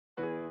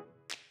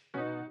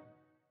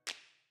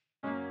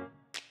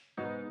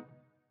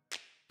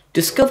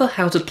Discover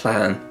how to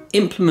plan,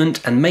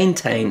 implement and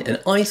maintain an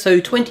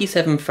ISO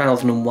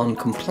 27001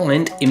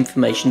 compliant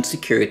information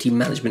security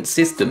management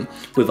system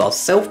with our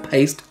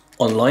self-paced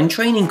online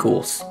training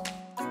course.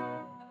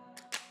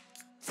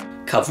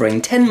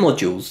 Covering 10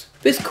 modules,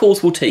 this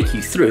course will take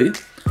you through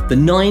the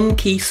 9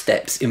 key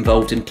steps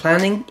involved in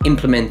planning,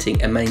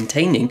 implementing and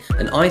maintaining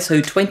an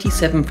ISO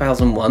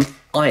 27001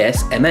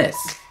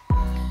 ISMS.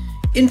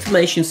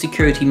 Information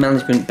security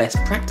management best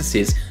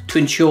practices to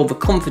ensure the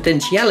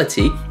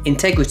confidentiality,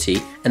 integrity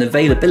and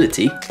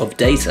availability of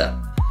data.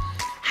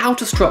 How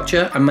to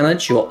structure and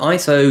manage your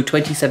ISO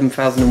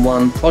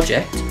 27001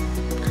 project,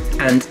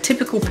 and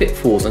typical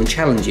pitfalls and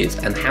challenges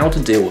and how to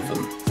deal with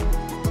them.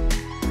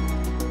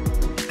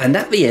 And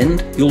at the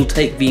end, you'll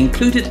take the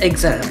included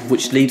exam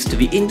which leads to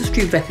the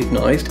industry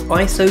recognised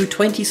ISO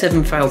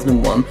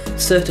 27001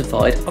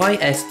 certified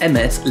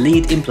ISMS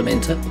lead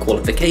implementer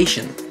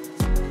qualification.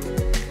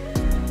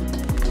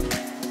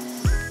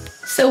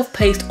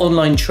 Self-paced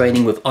online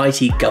training with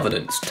IT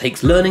governance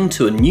takes learning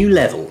to a new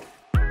level.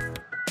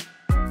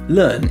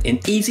 Learn in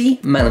easy,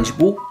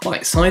 manageable,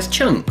 bite-sized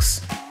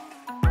chunks.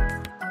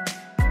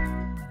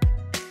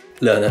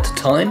 Learn at a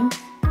time,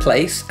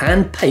 place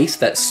and pace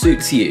that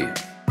suits you.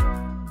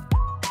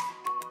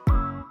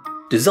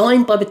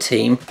 Designed by the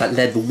team that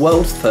led the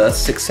world's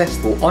first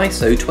successful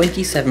ISO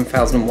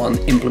 27001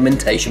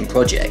 implementation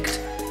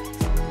project.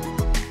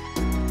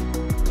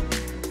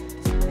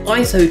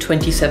 ISO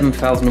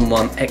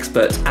 27001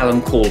 experts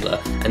Alan Calder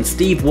and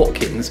Steve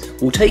Watkins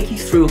will take you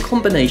through a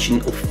combination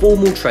of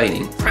formal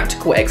training,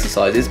 practical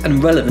exercises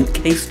and relevant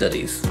case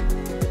studies.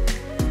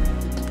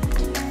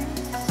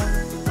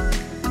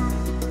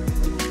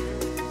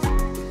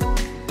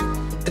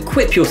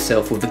 Equip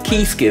yourself with the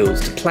key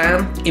skills to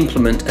plan,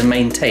 implement and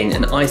maintain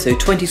an ISO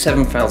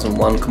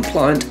 27001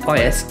 compliant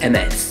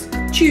ISMS.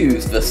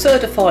 Choose the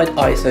certified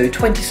ISO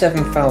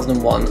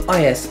 27001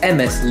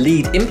 ISMS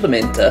lead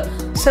implementer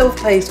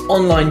self-paced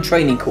online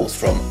training course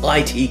from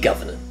IT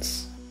Governance.